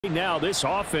Now this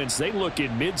offense, they look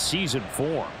in mid-season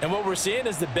form. And what we're seeing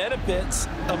is the benefits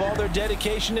of all their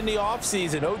dedication in the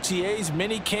offseason. OTAs,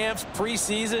 mini camps,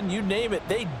 preseason, you name it,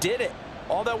 they did it.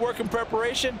 All that work in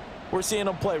preparation, we're seeing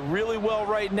them play really well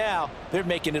right now. They're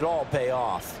making it all pay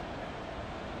off.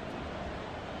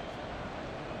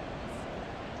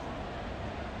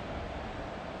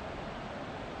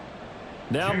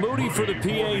 Now Moody for the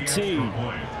PAT.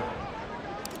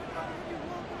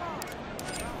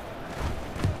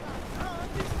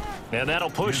 And that'll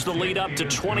push the lead up to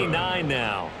 29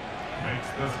 now.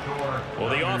 Well,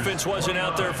 the offense wasn't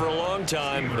out there for a long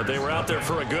time, but they were out there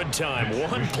for a good time.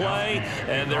 One play,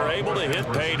 and they're able to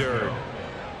hit pay dirt.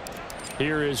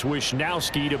 Here is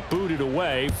Wisnowski to boot it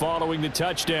away following the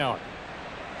touchdown.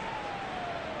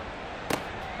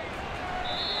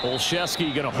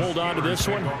 Olszewski going to hold on to this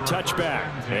one.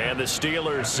 Touchback. And the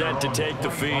Steelers set to take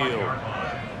the field.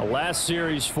 A last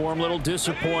series for him, a little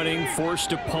disappointing, forced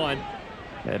to punt.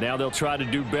 And now they'll try to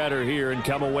do better here and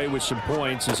come away with some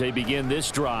points as they begin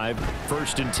this drive.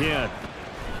 1st and 10.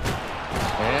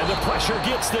 And the pressure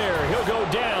gets there. He'll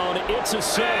go down. It's a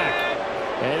sack.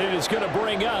 And it is going to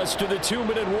bring us to the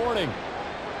 2-minute warning.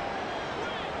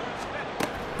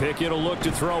 Pickett will look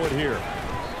to throw it here.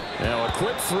 Now a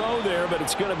quick throw there, but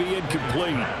it's going to be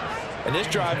incomplete. And this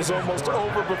drive is almost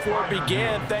over before it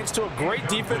began thanks to a great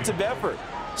defensive effort.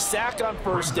 Sack on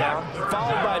 1st down,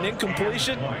 followed by an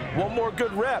incompletion. One more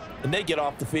good rep, and they get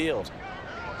off the field.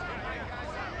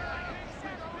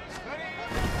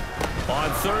 On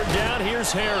 3rd down,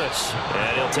 here's Harris.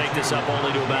 And he'll take this up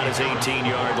only to about his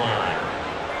 18-yard line.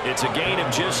 It's a gain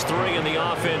of just 3, and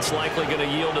the offense likely going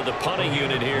to yield to the punting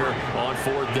unit here on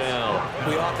 4th down.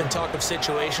 We often talk of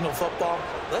situational football.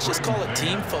 Let's just call it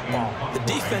team football. The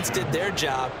defense did their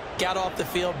job, got off the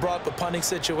field, brought up a punting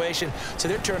situation, so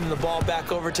they're turning the ball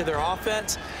back over to their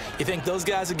offense. You think those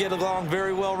guys will get along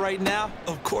very well right now?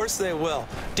 Of course they will.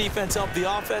 Defense helped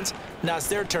the offense. Now it's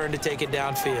their turn to take it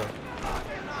downfield.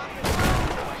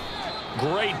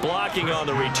 Great blocking on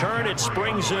the return. It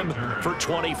springs him for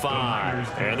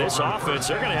 25. And this offense,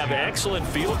 they're going to have excellent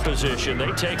field position.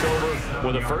 They take over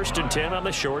with a 1st and 10 on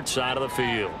the short side of the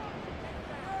field.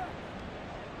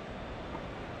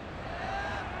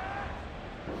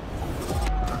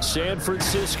 San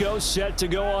Francisco set to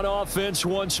go on offense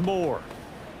once more.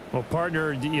 Well,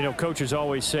 partner, you know, coaches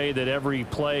always say that every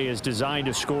play is designed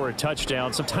to score a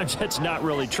touchdown. Sometimes that's not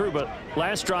really true, but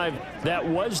last drive, that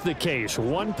was the case.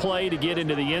 One play to get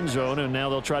into the end zone, and now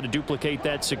they'll try to duplicate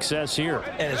that success here.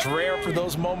 And it's rare for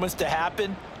those moments to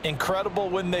happen. Incredible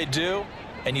when they do.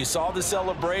 And you saw the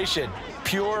celebration.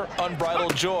 Pure,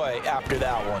 unbridled joy after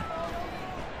that one.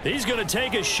 He's going to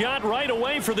take a shot right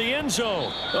away for the end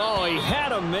zone. Oh, he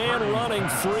had a man running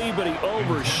free, but he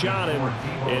overshot him,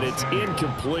 and it's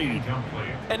incomplete.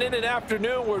 And in an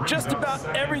afternoon where just about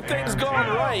everything's gone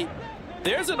right,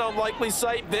 there's an unlikely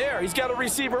sight there. He's got a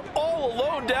receiver all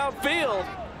alone downfield,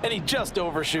 and he just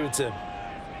overshoots him.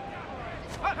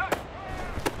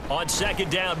 On 2nd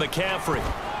down, McCaffrey.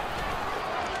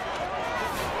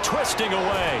 Twisting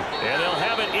away, and they'll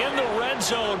have it in the red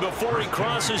zone before he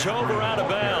crosses over out of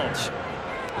bounds.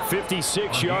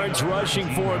 56 yards rushing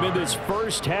for him in this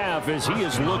first half as he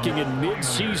is looking in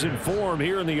mid-season form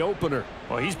here in the opener.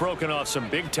 Well, he's broken off some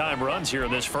big-time runs here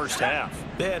in this first half.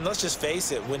 Man, let's just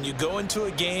face it. When you go into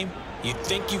a game, you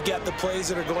think you've got the plays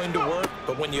that are going to work,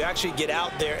 but when you actually get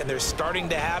out there and they're starting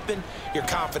to happen, your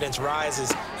confidence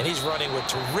rises, and he's running with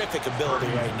terrific ability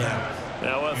right now.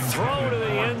 Now a throw to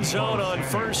the end zone on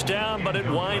 1st down, but it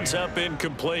winds up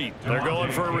incomplete. They're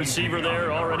going for a receiver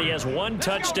there. Already has 1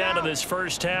 touchdown in this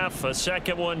first half, a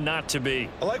second one not to be.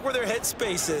 I like where their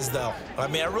headspace is, though. I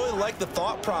mean, I really like the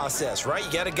thought process, right?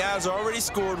 You got a guy who's already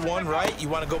scored one, right? You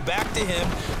want to go back to him,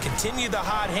 continue the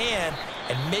hot hand,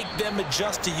 and make them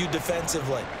adjust to you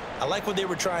defensively. I like what they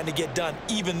were trying to get done,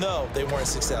 even though they weren't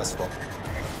successful.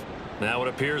 Now it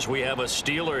appears we have a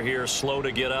Steeler here slow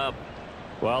to get up.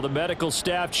 While the medical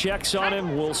staff checks on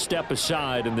him, we'll step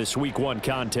aside in this Week 1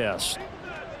 contest.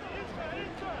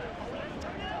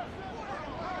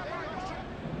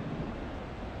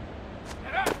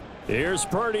 Here's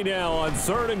Purdy now on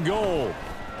 3rd and goal.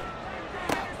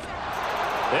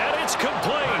 And it's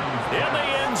complete. In the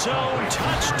end zone,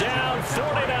 touchdown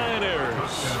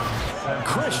 49ers.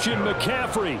 Christian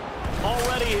McCaffrey,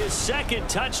 already his 2nd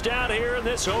touchdown here in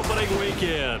this opening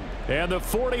weekend. And the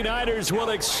 49ers will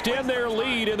extend their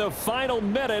lead in the final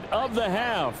minute of the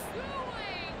half.